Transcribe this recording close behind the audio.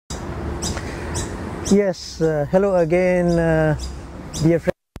Yes, hello again, dear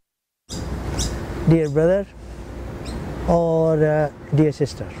friend, dear brother, or dear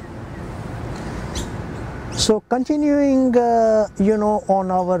sister. So continuing, on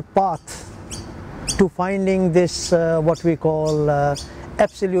our path to finding this, what we call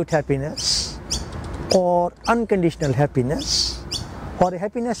absolute happiness, or unconditional happiness, or a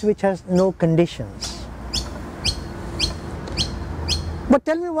happiness which has no conditions. But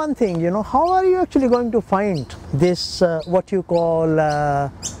tell me one thing, how are you actually going to find this, what you call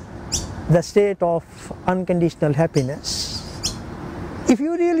the state of unconditional happiness, if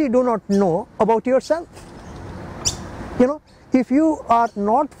you really do not know about yourself? If you are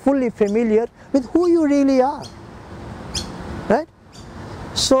not fully familiar with who you really are, right?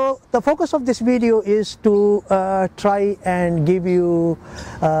 So the focus of this video is to try and give you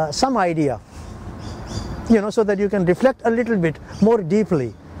some idea, so that you can reflect a little bit more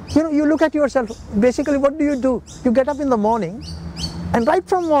deeply. You look at yourself. Basically, what do? You get up in the morning, and right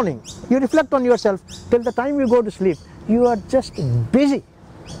from morning, you reflect on yourself till the time you go to sleep. You are just busy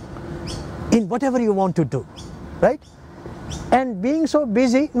in whatever you want to do, right? And being so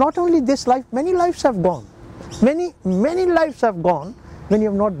busy, not only this life, many lives have gone. Many lives have gone when you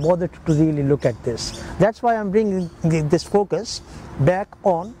have not bothered to really look at this. That's why I'm bringing this focus back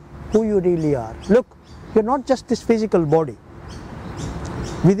on who you really are. Look, you're not just this physical body.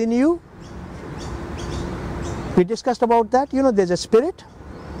 Within you, we discussed about that, there's a spirit,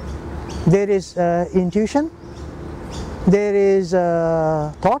 there is intuition, there is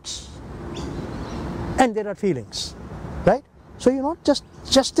thoughts, and there are feelings, right? So you're not just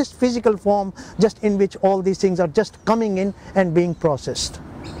this physical form, just in which all these things are just coming in and being processed.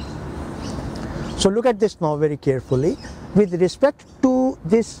 So look at this now very carefully. With respect to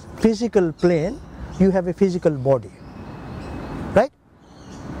this physical plane, you have a physical body, right?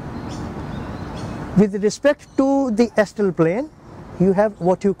 With respect to the estil plane, you have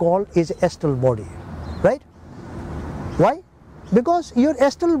what you call is estil body, right? Why? Because your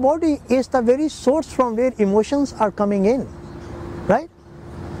estil body is the very source from where emotions are coming in, right?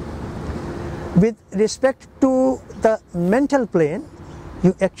 With respect to the mental plane,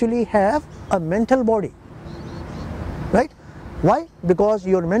 you actually have a mental body, right? Why? Because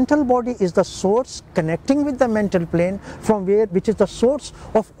your mental body is the source connecting with the mental plane from which is the source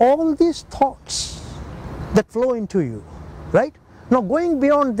of all these thoughts that flow into you, right? Now going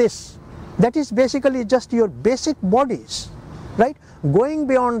beyond this, that is basically just your basic bodies, right? Going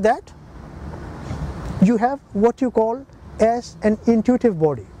beyond that, you have what you call as an intuitive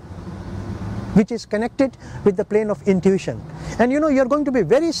body, which is connected with the plane of intuition. And you're going to be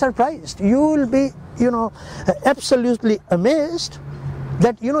very surprised. You will be absolutely amazed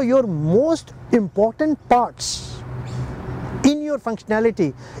that your most important parts in your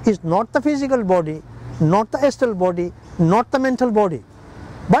functionality is not the physical body, not the estil body, not the mental body,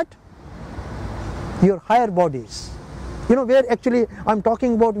 but your higher bodies. Where actually I'm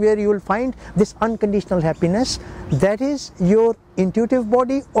talking about, where you will find this unconditional happiness, that is your intuitive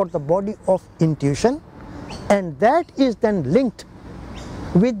body, or the body of intuition, and that is then linked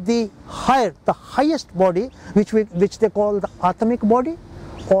with the highest body, which they call the atmic body,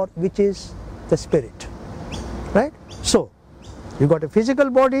 or which is the spirit, right? So you got a physical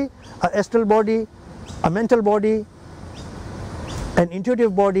body, a estil body, a mental body, an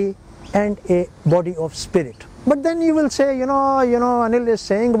intuitive body, and a body of spirit. But then you will say, Anil is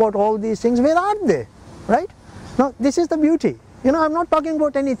saying about all these things, where are they, right? Now this is the beauty. I'm not talking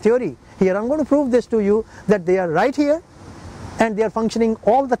about any theory here. I'm going to prove this to you, that they are right here and they are functioning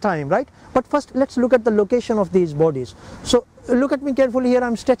all the time, right? But first let's look at the location of these bodies. So look at me carefully here.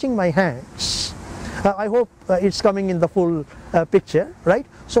 I'm stretching my hands. I hope it's coming in the full picture, right?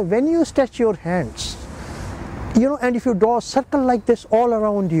 So when you stretch your hands, and if you draw a circle like this all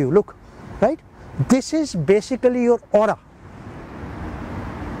around you, look, right? This is basically your aura.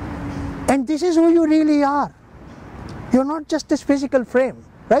 And this is who you really are. You're not just this physical frame,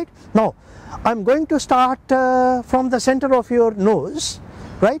 right? Now, I'm going to start from the center of your nose,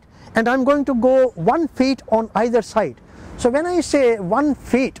 right? And I'm going to go 1 feet on either side. So when I say 1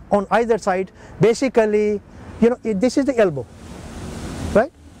 feet on either side, basically, this is the elbow,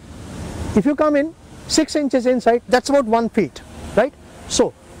 right? If you come in 6 inches inside, that's about 1 feet, right?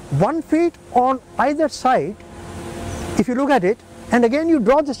 So 1 feet on either side, if you look at it, and again you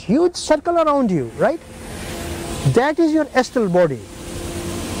draw this huge circle around you, right? That is your estil body.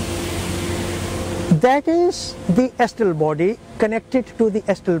 That is the estil body connected to the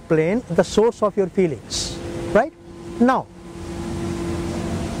estil plane, the source of your feelings, right? Now,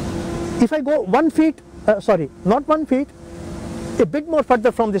 if I go 1 feet, not 1 feet, a bit more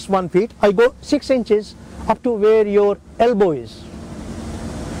further from this 1 feet, I go 6 inches up to where your elbow is.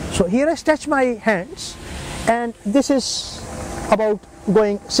 So here I stretch my hands, and this is about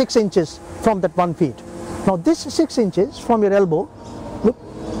going 6 inches from that 1 feet. Now this 6 inches from your elbow, look,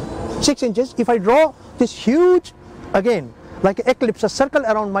 6 inches, if I draw this huge, again, like an eclipse, a circle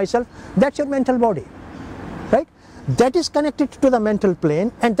around myself, that's your mental body, right? That is connected to the mental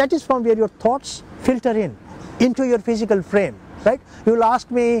plane, and that is from where your thoughts filter in, into your physical frame, right? You will ask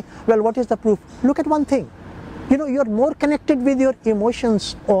me, well, what is the proof? Look at one thing. You know, you're more connected with your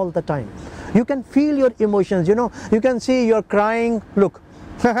emotions all the time. You can feel your emotions, you know, you can see you're crying, look,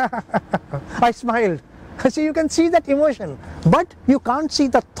 I smiled. See, you can see that emotion, but you can't see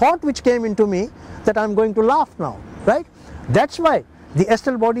the thought which came into me that I'm going to laugh now, right? That's why the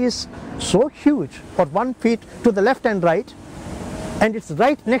estil body is so huge, for 1 feet to the left and right, and it's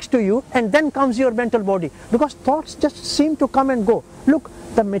right next to you, and then comes your mental body, because thoughts just seem to come and go. Look,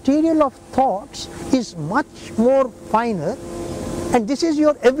 the material of thoughts is much more finer, and this is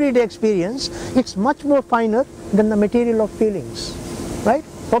your everyday experience. It's much more finer than the material of feelings, right?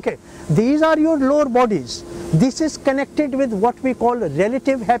 Okay, these are your lower bodies. This is connected with what we call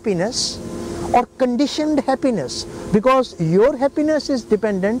relative happiness or conditioned happiness, because your happiness is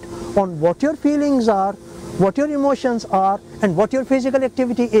dependent on what your feelings are, what your emotions are, and what your physical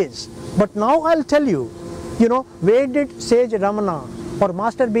activity is. But now I'll tell you, you know, where did Sage Ramana or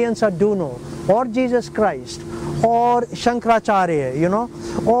Master B.N. Sarduno or Jesus Christ or Shankaracharya, you know,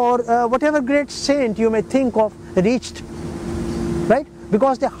 or whatever great saint you may think of reached, right?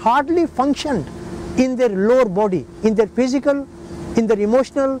 Because they hardly functioned in their lower body, in their physical, in their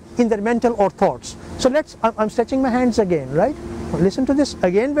emotional, in their mental or thoughts. So I'm stretching my hands again, right? Listen to this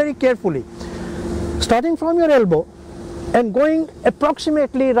again very carefully. Starting from your elbow and going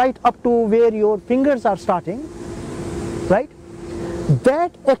approximately right up to where your fingers are starting, right?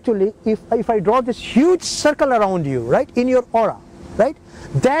 That actually, if I draw this huge circle around you, right, in your aura, right,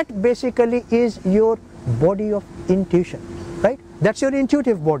 that basically is your body of intuition, right? That's your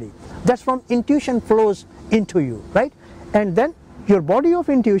intuitive body. That's from intuition flows into you, right? And then your body of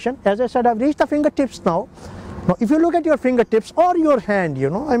intuition, as I said, I've reached the fingertips now. Now, if you look at your fingertips or your hand, you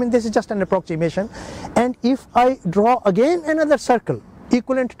know, I mean, this is just an approximation. And if I draw again another circle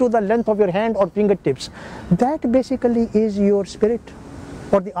equivalent to the length of your hand or fingertips, that basically is your spirit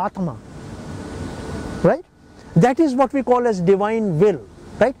or the atma, right? That is what we call as divine will,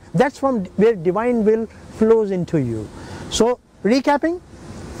 right? That's from where divine will flows into you. So, recapping,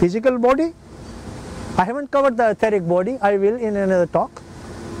 physical body, I haven't covered the etheric body, I will in another talk.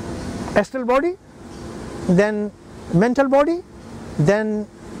 Astral body, then mental body, then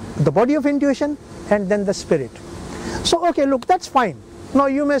the body of intuition, and then the spirit. So, okay, look, that's fine. Now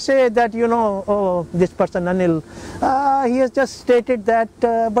you may say that, you know, oh, this person Anil, he has just stated that,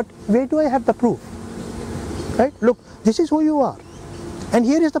 but where do I have the proof? Right? Look, this is who you are, and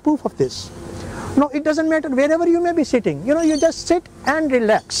here is the proof of this. Now it doesn't matter wherever you may be sitting, you know, you just sit and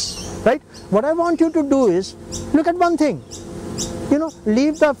relax, right? What I want you to do is, look at one thing, you know,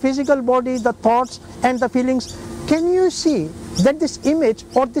 leave the physical body, the thoughts and the feelings. Can you see that this image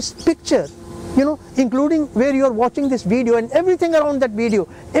or this picture, you know, including where you are watching this video and everything around that video,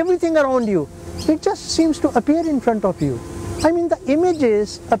 everything around you, it just seems to appear in front of you. I mean, the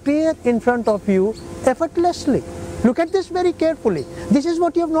images appear in front of you effortlessly. Look at this very carefully. This is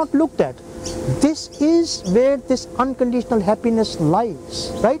what you have not looked at. This is where this unconditional happiness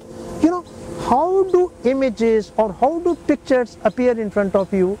lies, right? You know, how do images or how do pictures appear in front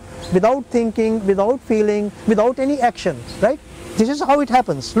of you without thinking, without feeling, without any action, right? This is how it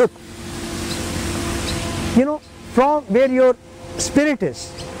happens. Look, you know, from where your spirit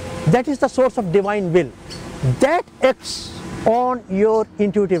is, that is the source of divine will. That acts on your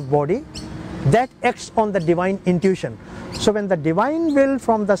intuitive body, that acts on the divine intuition. So when the divine will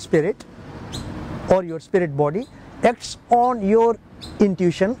from the spirit or your spirit body acts on your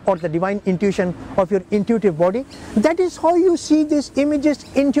intuition or the divine intuition of your intuitive body, that is how you see these images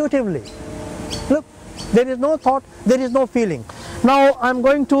intuitively. Look, there is no thought, there is no feeling. Now I'm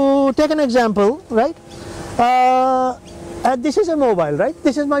going to take an example, right? This is a mobile, right?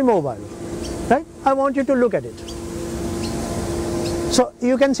 This is my mobile, right? I want you to look at it. So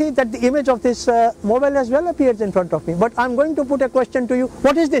you can see that the image of this mobile as well appears in front of me, but I'm going to put a question to you,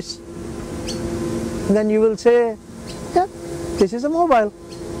 what is this? And then you will say, yeah, this is a mobile.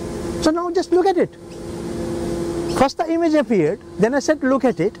 So now just look at it. First the image appeared, then I said look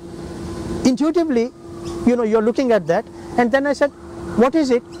at it. Intuitively, you know, you're looking at that, and then I said, what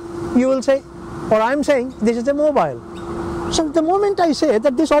is it? You will say, or I'm saying, this is a mobile. So the moment I say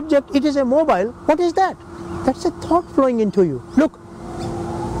that this object, it is a mobile, what is that? That's a thought flowing into you. Look,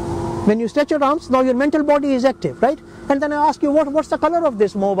 when you stretch your arms, now your mental body is active, right? And then I ask you, what's the color of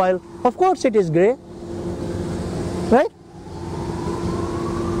this mobile? Of course it is gray, right?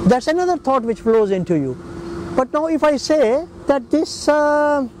 That's another thought which flows into you. But now if I say that this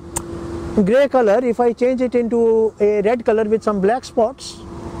gray color, if I change it into a red color with some black spots,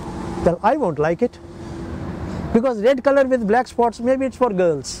 well, I won't like it. Because red color with black spots, maybe it's for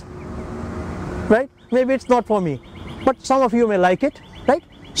girls, right? Maybe it's not for me. But some of you may like it, right?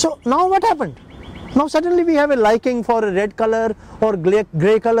 So now what happened? Now suddenly we have a liking for a red color or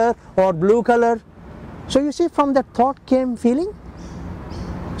gray color or blue color. So you see, from that thought came feeling.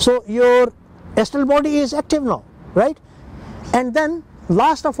 So your estil body is active now, right? And then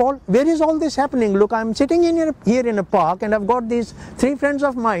last of all, where is all this happening? Look, I'm sitting here in a park and I've got these 3 friends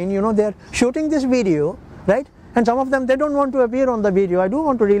of mine, they're shooting this video, right? And some of them, they don't want to appear on the video. I do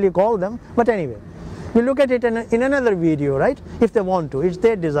want to really call them, but anyway, we look at it in another video, right? If they want to, it's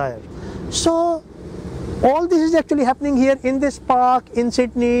their desire. So all this is actually happening here in this park in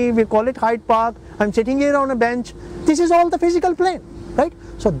Sydney. We call it Hyde Park. I'm sitting here on a bench. This is all the physical plane, right?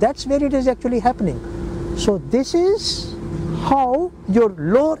 So that's where it is actually happening. So this is how your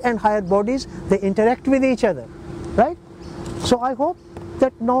lower and higher bodies, they interact with each other, right? So I hope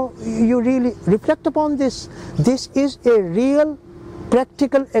that now you really reflect upon this. This is a real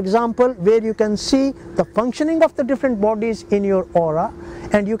practical example where you can see the functioning of the different bodies in your aura,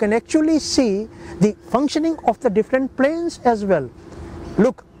 and you can actually see the functioning of the different planes as well.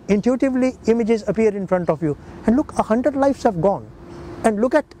 Look, intuitively images appear in front of you, and look, 100 lives have gone. And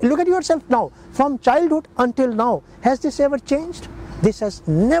look at yourself now, from childhood until now. Has this ever changed? This has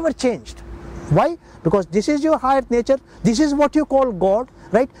never changed. Why? Because this is your higher nature. This is what you call God,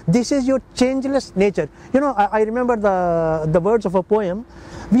 right? This is your changeless nature. I remember the words of a poem.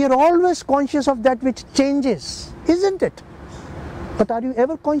 We are always conscious of that which changes, isn't it? But are you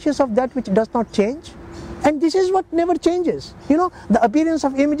ever conscious of that which does not change? And this is what never changes. The appearance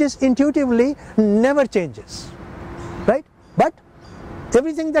of images intuitively never changes, right? But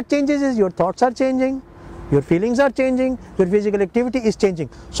everything that changes is your thoughts are changing, your feelings are changing, your physical activity is changing.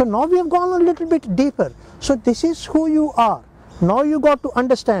 So now we have gone a little bit deeper. So this is who you are. Now you got to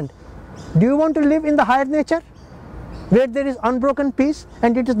understand, do you want to live in the higher nature, where there is unbroken peace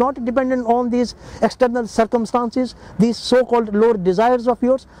and it is not dependent on these external circumstances, these so-called lower desires of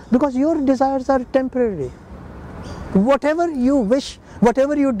yours? Because your desires are temporary. Whatever you wish,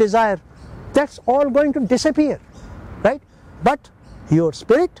 whatever you desire, that's all going to disappear, right? But your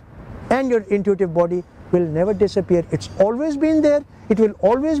spirit and your intuitive body will never disappear. It's always been there. It will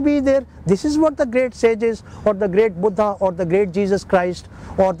always be there. This is what the great sages or the great Buddha or the great Jesus Christ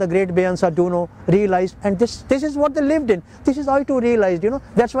or the great Beyonce Duno realized, and this is what they lived in. This is how I too realized,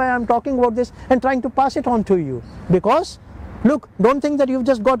 That's why I'm talking about this and trying to pass it on to you. Because, look, don't think that you've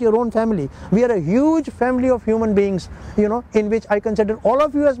just got your own family. We are a huge family of human beings, in which I consider all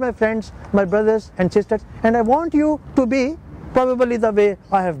of you as my friends, my brothers and sisters, and I want you to be probably the way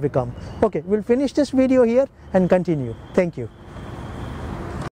I have become. Okay, we'll finish this video here and continue. Thank you.